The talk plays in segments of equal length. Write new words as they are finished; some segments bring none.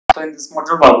So in this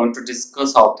module we are going to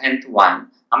discuss our 10th one,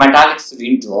 a metallic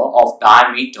cylinder of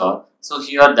diameter. So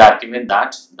here they are given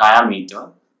that diameter.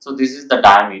 So this is the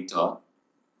diameter.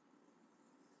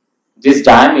 This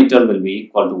diameter will be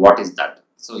equal to what is that?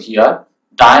 So here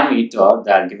diameter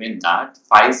they are given that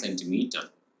 5 centimeter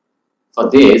for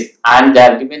this, and they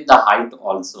are given the height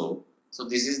also. So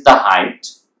this is the height.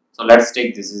 So let's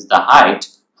take this is the height.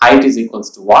 Height is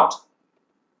equals to what?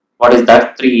 What is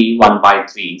that? 1 by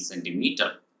 3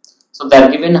 centimeter. So they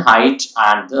are given height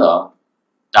and the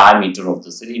diameter of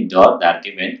the cylinder. They are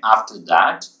given. After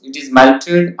that, it is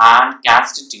melted and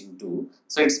cast it into.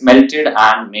 So it's melted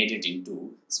and made it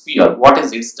into sphere. What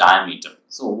is its diameter?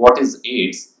 So what is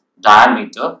its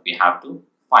diameter? We have to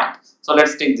find. So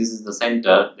let's take this is the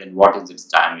center. Then what is its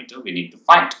diameter? We need to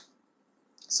find.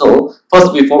 So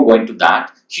first, before going to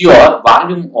that, here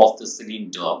volume of the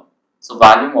cylinder. So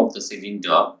volume of the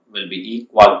cylinder will be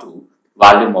equal to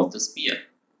volume of the sphere.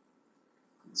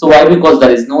 So why? Because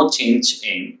there is no change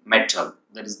in metal.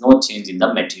 There is no change in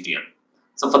the material.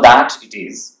 So for that it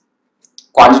is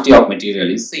quantity of material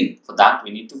is same. For that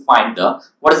we need to find the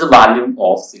what is the volume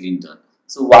of cylinder.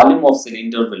 So volume of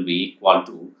cylinder will be equal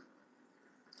to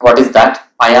what is that?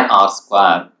 Pi r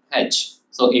square h.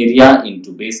 So area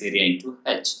into base area into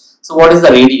h. So what is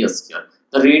the radius here?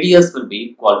 The radius will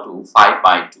be equal to 5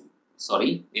 by 2.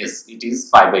 Sorry, yes, it is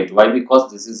 5 by 2. Why?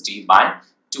 Because this is d by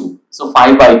 2. So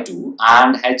 5 by 2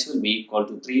 and h will be equal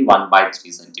to 1 by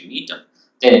 3 centimeter.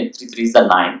 Then 3 3 is the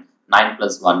 9. 9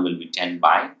 plus 1 will be 10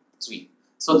 by 3.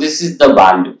 So this is the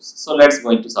values. So let's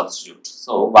going to substitute.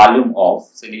 So volume of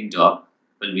cylinder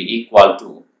will be equal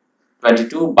to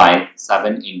 22 by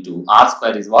 7 into r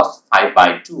square is what? 5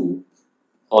 by 2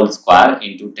 whole square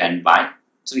into 10 by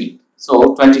 3.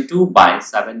 So 22 by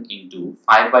 7 into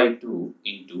 5 by 2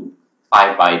 into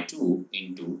 5 by 2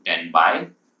 into 10 by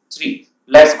 3.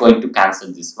 Let's going to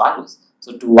cancel these values.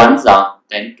 So 2 1s are,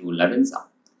 then 2 11s are,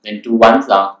 then 2 1s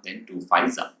are, then 2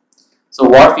 5s are. So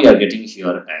what we are getting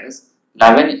here is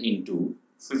 11 into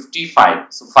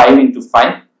 55. So 5 into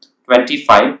 5,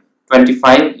 25.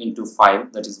 25 into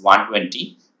 5, that is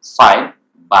 125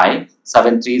 by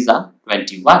 7 3s are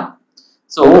 21.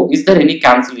 So is there any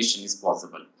cancellation is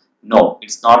possible? No,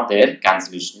 it's not there.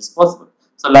 Cancellation is possible.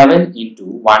 So 11 into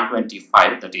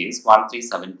 125, that is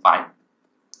 1375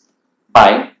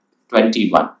 by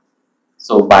 21.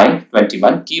 So by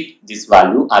 21, keep this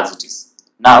value as it is.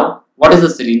 Now, what is the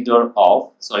cylinder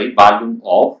of, volume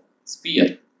of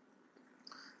sphere?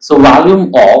 So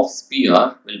volume of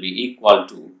sphere will be equal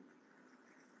to,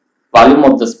 volume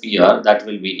of the sphere that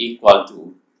will be equal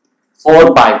to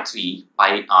 4 by 3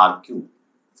 pi r cube.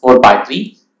 4 by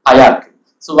 3 pi r cube.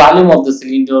 So volume of the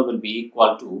cylinder will be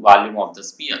equal to volume of the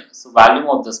sphere. So volume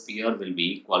of the sphere will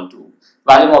be equal to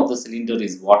volume of the cylinder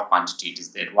is what quantity it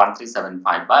is there?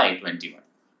 1375 by 21.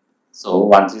 So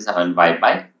 1375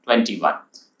 by 21.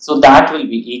 So that will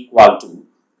be equal to,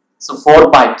 so 4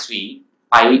 by 3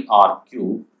 pi r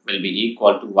cube will be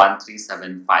equal to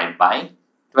 1375 by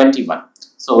 21.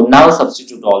 So now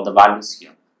substitute all the values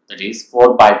here. That is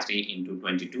 4 by 3 into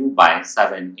 22 by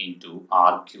 7 into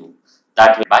r cube.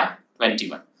 That will be by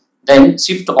 21. Then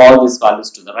shift all these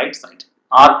values to the right side.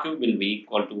 R cube will be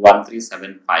equal to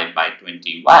 1375 by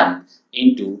 21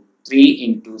 into 3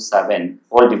 into 7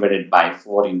 whole divided by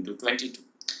 4 into 22.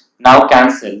 Now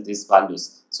cancel these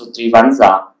values. So 3 1s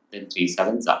are, then 3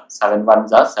 7s are, 7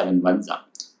 1s are, 7 1s are.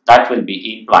 That will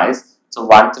be implies, so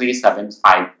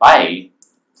 1375 by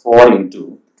 4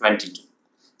 into 22.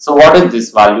 So what is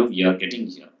this value we are getting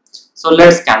here? So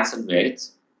let's cancel with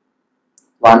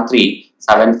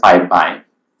 1375 by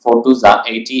 4 2s are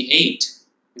 88.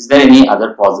 Is there any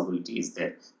other possibility is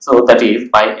there? So that is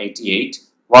by 88.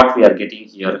 What we are getting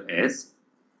here is,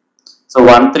 so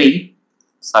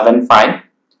 1375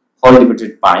 whole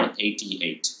divided by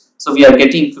 88. So we are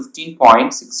getting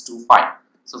 15.625.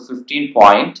 So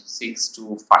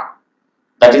 15.625.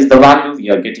 That is the value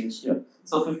we are getting here.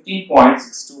 So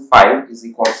 15.625 is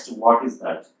equals to what is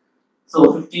that?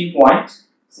 So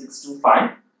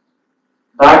 15.625,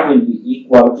 that will be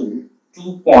equal to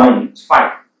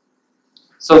 2.5.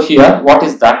 So here what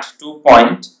is that?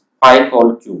 2.5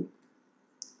 whole cube.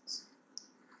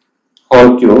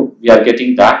 Whole cube, we are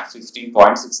getting that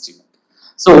 16.61.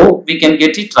 So we can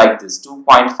get it like this,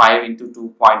 2.5 into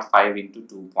 2.5 into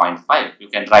 2.5. You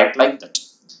can write like that.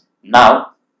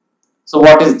 Now, so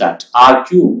what is that? R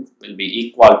cube will be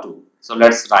equal to, so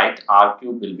let's write R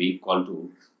cube will be equal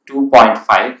to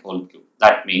 2.5 whole cube.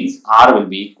 That means R will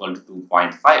be equal to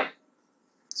 2.5.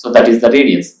 So that is the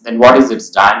radius. Then what is its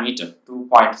diameter?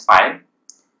 2.5,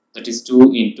 that is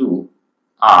 2 into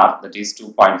r, that is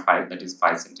 2.5, that is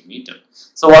 5 centimeter.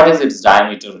 So what is its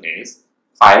diameter is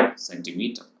 5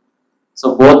 centimeter.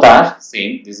 So both are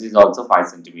same. This is also 5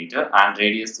 centimeter and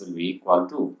radius will be equal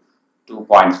to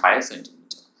 2.5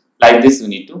 centimeter. Like this we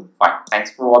need to find.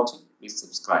 Thanks for watching. Please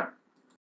subscribe.